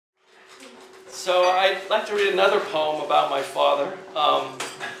So I'd like to read another poem about my father.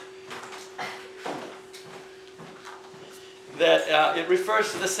 It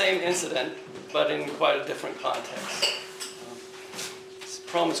refers to the same incident, but in quite a different context. This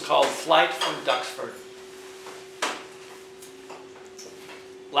poem is called Flight from Duxford.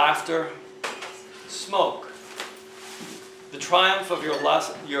 Laughter, smoke. The triumph of your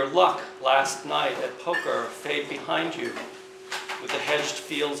luck last night at poker fade behind you with the hedged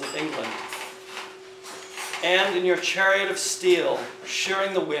fields of England. And in your chariot of steel,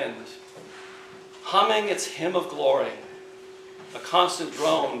 shearing the wind, humming its hymn of glory, a constant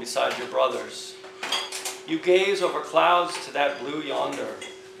drone beside your brothers, you gaze over clouds to that blue yonder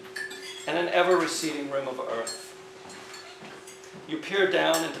and an ever-receding rim of earth. You peer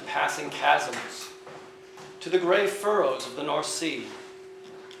down into passing chasms, to the gray furrows of the North Sea.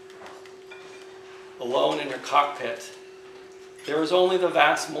 Alone in your cockpit, there is only the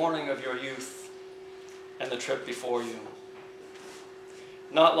vast morning of your youth and the trip before you.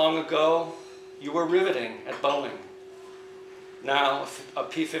 Not long ago, you were riveting at Boeing. Now a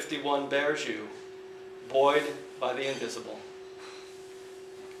P-51 bears you, buoyed by the invisible.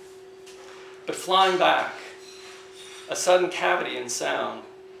 But flying back, a sudden cavity in sound,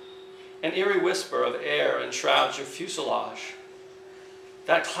 an eerie whisper of air enshrouds your fuselage.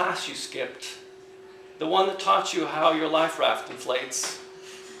 That class you skipped, the one that taught you how your life raft inflates.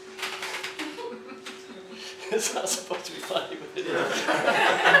 It's not supposed to be funny, but it is.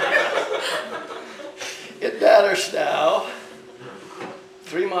 It matters now.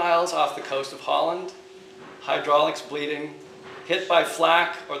 3 miles off the coast of Holland, hydraulics bleeding, hit by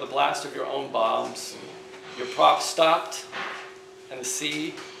flak or the blast of your own bombs, your prop stopped, and the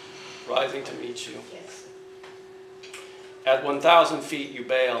sea rising to meet you. Yes. At 1,000 feet, you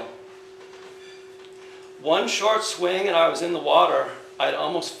bail. One short swing and I was in the water. I'd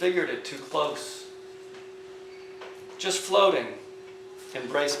almost figured it too close. Just floating,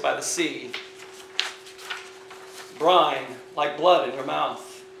 embraced by the sea. Brine like blood in your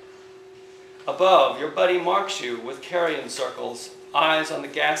mouth. Above, your buddy marks you with carrion circles, eyes on the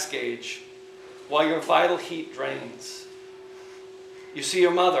gas gauge, while your vital heat drains. You see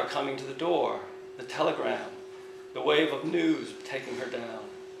your mother coming to the door, the telegram, the wave of news taking her down.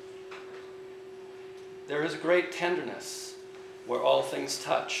 There is a great tenderness where all things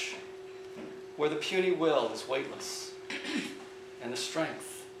touch, where the puny will is weightless, and the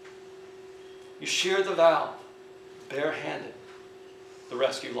strength. You shear the valve, bare-handed, the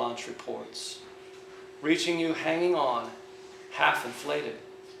rescue launch reports, reaching you hanging on, half inflated.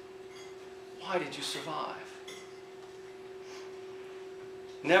 Why did you survive?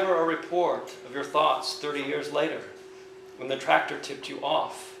 Never a report of your thoughts 30 years later, when the tractor tipped you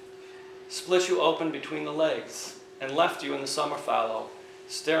off, split you open between the legs, and left you in the summer fallow,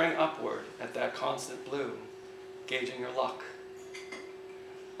 staring upward at that constant blue, gauging your luck.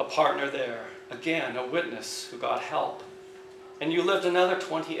 A partner there, again a witness who got help, and you lived another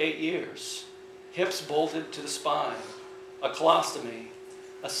 28 years, hips bolted to the spine, a colostomy,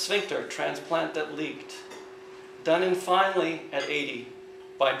 a sphincter transplant that leaked, done in finally at 80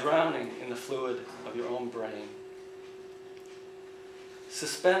 by drowning in the fluid of your own brain.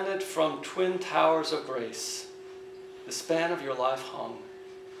 Suspended from twin towers of grace, the span of your life hung.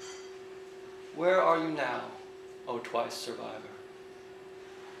 Where are you now, O twice survivor?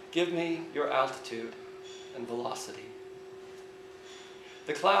 Give me your altitude and velocity.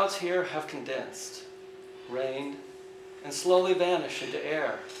 The clouds here have condensed, rained, and slowly vanished into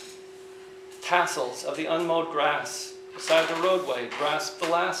air. Tassels of the unmowed grass beside the roadway grasp the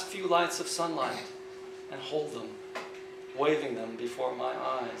last few lights of sunlight and hold them, waving them before my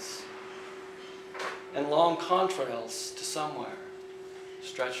eyes. And long contrails to somewhere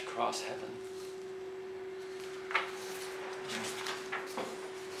stretch across heaven.